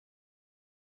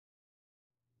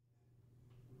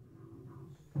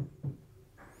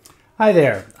Hi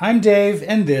there, I'm Dave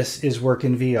and this is Work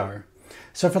in VR.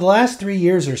 So for the last 3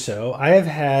 years or so, I have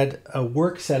had a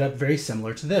work setup very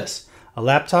similar to this. A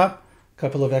laptop, a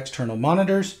couple of external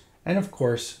monitors, and of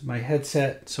course my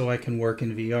headset so I can work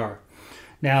in VR.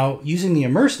 Now using the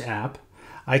Immersed app,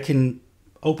 I can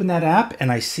open that app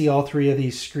and I see all three of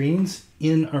these screens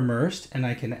in Immersed, and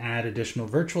I can add additional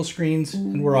virtual screens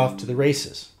and we're off to the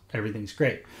races. Everything's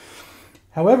great.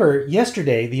 However,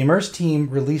 yesterday the Immersed team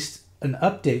released an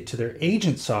update to their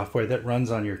agent software that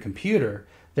runs on your computer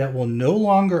that will no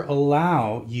longer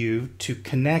allow you to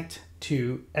connect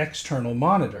to external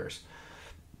monitors.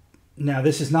 Now,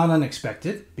 this is not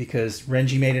unexpected because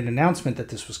Renji made an announcement that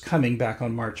this was coming back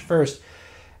on March 1st.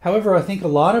 However, I think a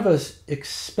lot of us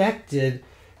expected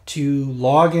to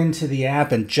log into the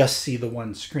app and just see the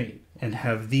one screen and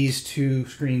have these two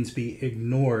screens be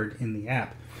ignored in the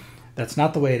app. That's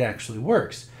not the way it actually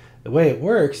works. The way it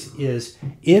works is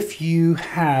if you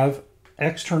have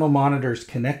external monitors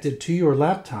connected to your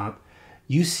laptop,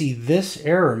 you see this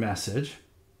error message,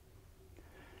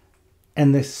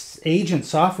 and this agent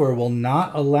software will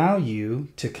not allow you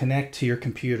to connect to your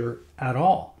computer at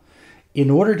all. In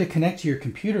order to connect to your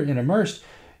computer in Immersed,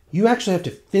 you actually have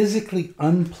to physically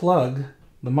unplug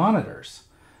the monitors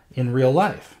in real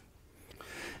life.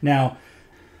 Now,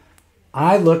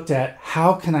 I looked at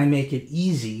how can I make it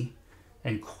easy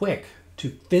and quick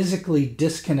to physically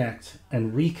disconnect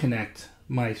and reconnect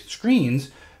my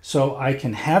screens so I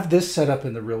can have this set up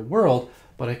in the real world,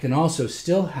 but I can also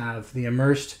still have the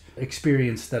Immersed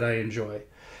experience that I enjoy.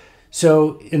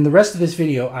 So in the rest of this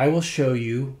video, I will show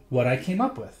you what I came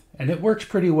up with, and it works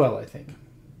pretty well, I think.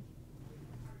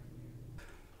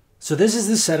 So this is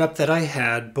the setup that I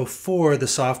had before the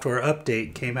software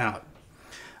update came out.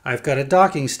 I've got a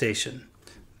docking station.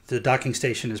 The docking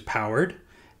station is powered.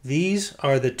 These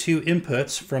are the two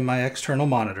inputs from my external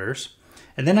monitors.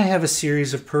 And then I have a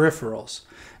series of peripherals.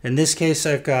 In this case,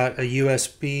 I've got a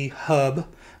USB hub,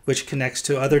 which connects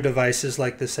to other devices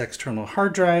like this external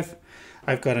hard drive.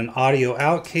 I've got an audio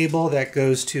out cable that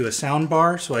goes to a sound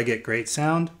bar, so I get great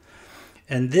sound.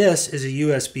 And this is a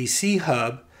USB-C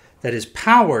hub that is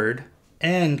powered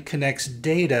and connects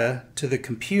data to the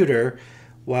computer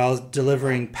while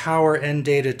delivering power and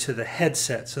data to the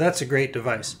headset. So that's a great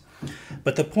device.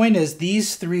 But the point is,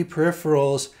 these three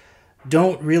peripherals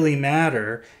don't really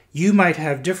matter. You might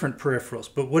have different peripherals,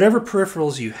 but whatever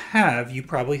peripherals you have, you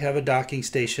probably have a docking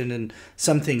station and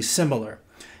something similar.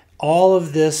 All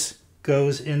of this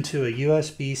goes into a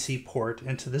USB-C port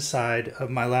into the side of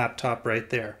my laptop right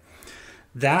there.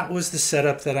 That was the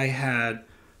setup that I had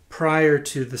prior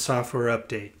to the software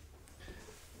update.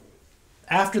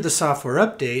 After the software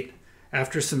update,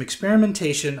 after some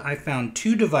experimentation, I found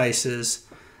two devices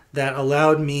that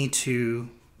allowed me to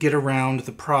get around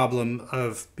the problem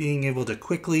of being able to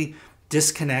quickly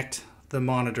disconnect the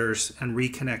monitors and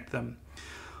reconnect them.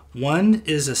 One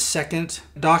is a second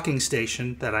docking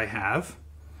station that I have,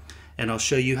 and I'll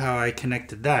show you how I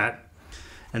connected that.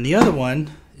 And the other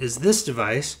one is this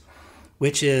device,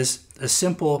 which is a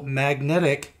simple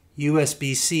magnetic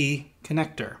USB-C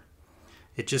connector.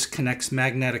 It just connects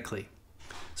magnetically.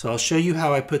 So I'll show you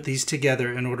how I put these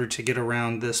together in order to get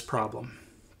around this problem.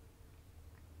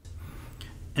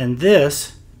 And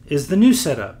this is the new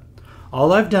setup.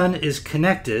 All I've done is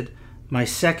connected my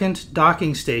second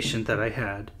docking station that I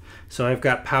had. So I've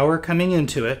got power coming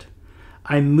into it.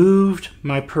 I moved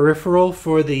my peripheral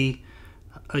for the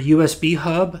USB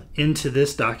hub into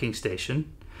this docking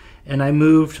station. And I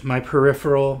moved my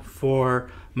peripheral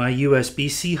for my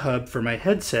USB-C hub for my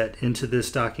headset into this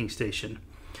docking station.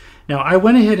 Now I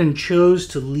went ahead and chose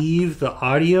to leave the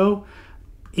audio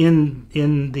in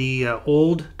the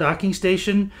old docking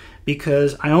station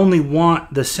because I only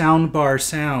want the soundbar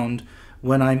sound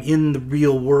when I'm in the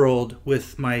real world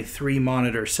with my three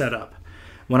monitor setup.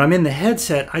 When I'm in the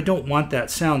headset, I don't want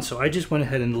that sound, so I just went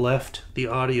ahead and left the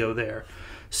audio there.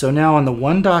 So now on the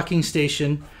one docking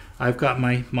station, I've got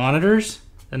my monitors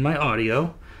and my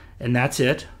audio, and that's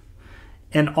it.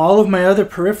 And all of my other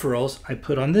peripherals I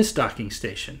put on this docking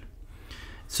station.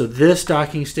 So this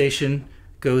docking station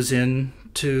goes in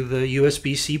to the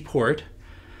USB-C port,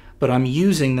 but I'm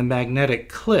using the magnetic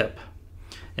clip.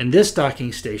 And this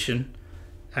docking station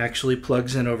actually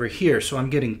plugs in over here. So I'm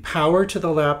getting power to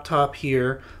the laptop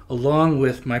here along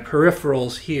with my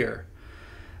peripherals here.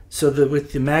 So that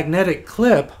with the magnetic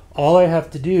clip, all I have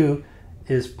to do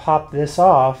is pop this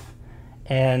off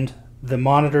and the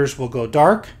monitors will go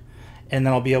dark, and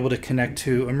then I'll be able to connect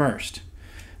to Immersed.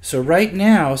 So right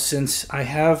now, since I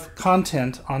have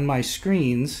content on my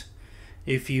screens,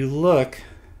 if you look,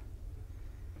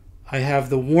 I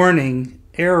have the warning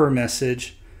error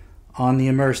message on the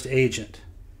Immersed agent.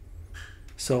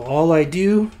 So all I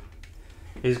do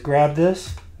is grab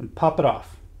this and pop it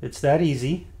off. It's that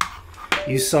easy.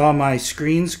 You saw my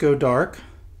screens go dark.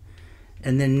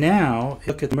 And then now,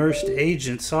 look at Immersed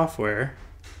agent software.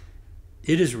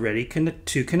 It is ready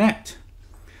to connect.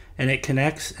 And it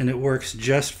connects and it works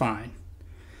just fine.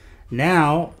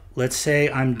 Now, let's say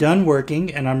I'm done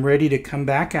working and I'm ready to come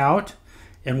back out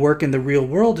and work in the real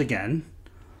world again.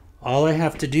 All I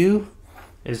have to do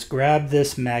is grab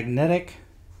this magnetic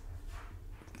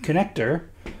connector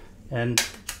and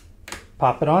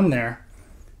pop it on there.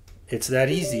 It's that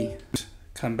easy.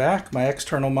 Come back, my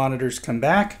external monitors come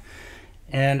back,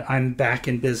 and I'm back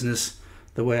in business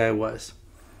the way I was.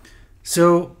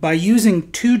 So by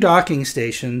using 2 docking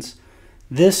stations,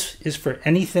 this is for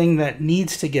anything that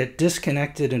needs to get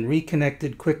disconnected and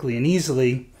reconnected quickly and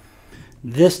easily.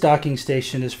 This docking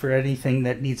station is for anything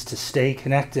that needs to stay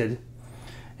connected.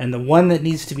 And the one that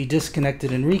needs to be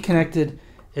disconnected and reconnected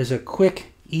is a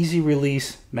quick, easy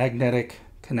release magnetic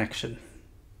connection.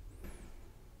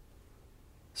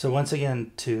 So once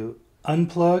again, to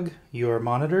unplug your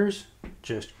monitors,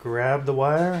 just grab the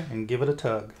wire and give it a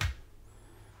tug.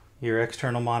 Your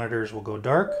external monitors will go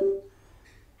dark,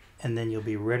 and then you'll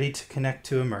be ready to connect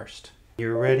to Immersed.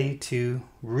 You're ready to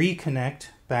reconnect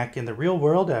back in the real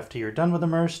world after you're done with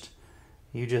Immersed.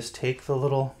 You just take the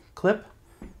little clip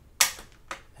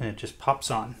and it just pops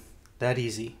on. That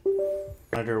easy.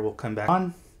 Monitor will come back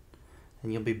on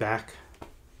and you'll be back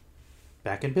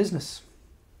in business.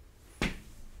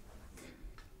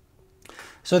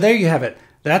 So there you have it.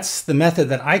 That's the method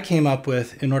that I came up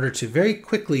with in order to very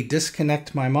quickly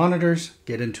disconnect my monitors,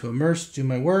 get into Immersed, do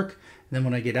my work, and then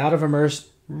when I get out of Immersed,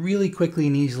 really quickly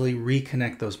and easily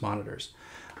reconnect those monitors.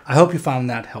 I hope you found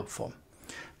that helpful.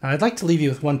 Now I'd like to leave you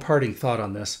with one parting thought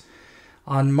on this.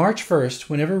 On March 1st,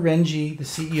 whenever Renji, the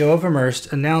CEO of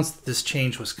Immersed, announced that this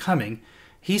change was coming,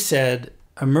 he said,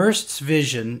 Immersed's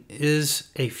vision is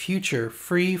a future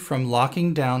free from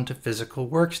locking down to physical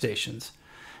workstations.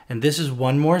 And this is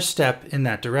one more step in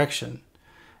that direction.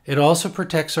 It also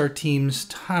protects our team's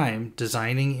time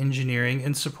designing, engineering,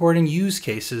 and supporting use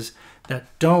cases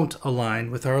that don't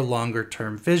align with our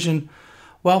longer-term vision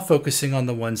while focusing on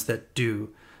the ones that do,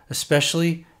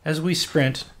 especially as we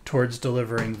sprint towards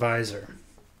delivering Visor.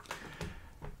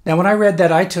 Now, when I read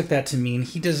that, I took that to mean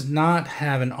he does not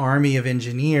have an army of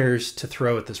engineers to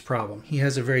throw at this problem. He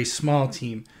has a very small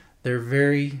team. They're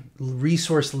very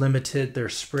resource limited. They're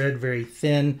spread very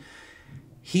thin.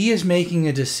 He is making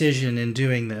a decision in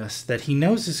doing this that he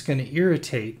knows is going to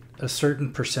irritate a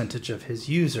certain percentage of his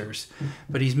users,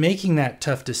 but he's making that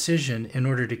tough decision in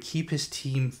order to keep his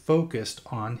team focused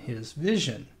on his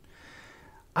vision.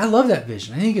 I love that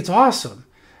vision. I think it's awesome.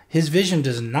 His vision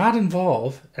does not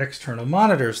involve external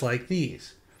monitors like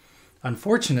these.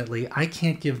 Unfortunately, I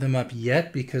can't give them up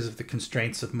yet because of the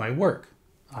constraints of my work.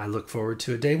 I look forward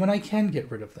to a day when I can get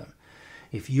rid of them.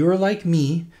 If you're like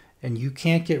me and you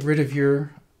can't get rid of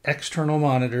your external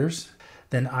monitors,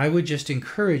 then I would just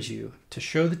encourage you to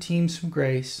show the team some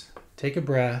grace, take a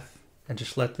breath, and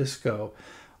just let this go.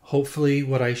 Hopefully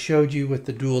what I showed you with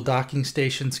the dual docking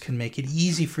stations can make it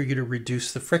easy for you to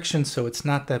reduce the friction so it's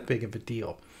not that big of a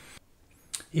deal.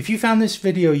 If you found this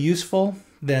video useful,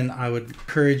 then I would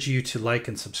encourage you to like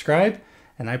and subscribe,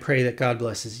 and I pray that God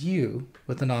blesses you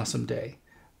with an awesome day.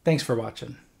 Thanks for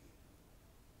watching.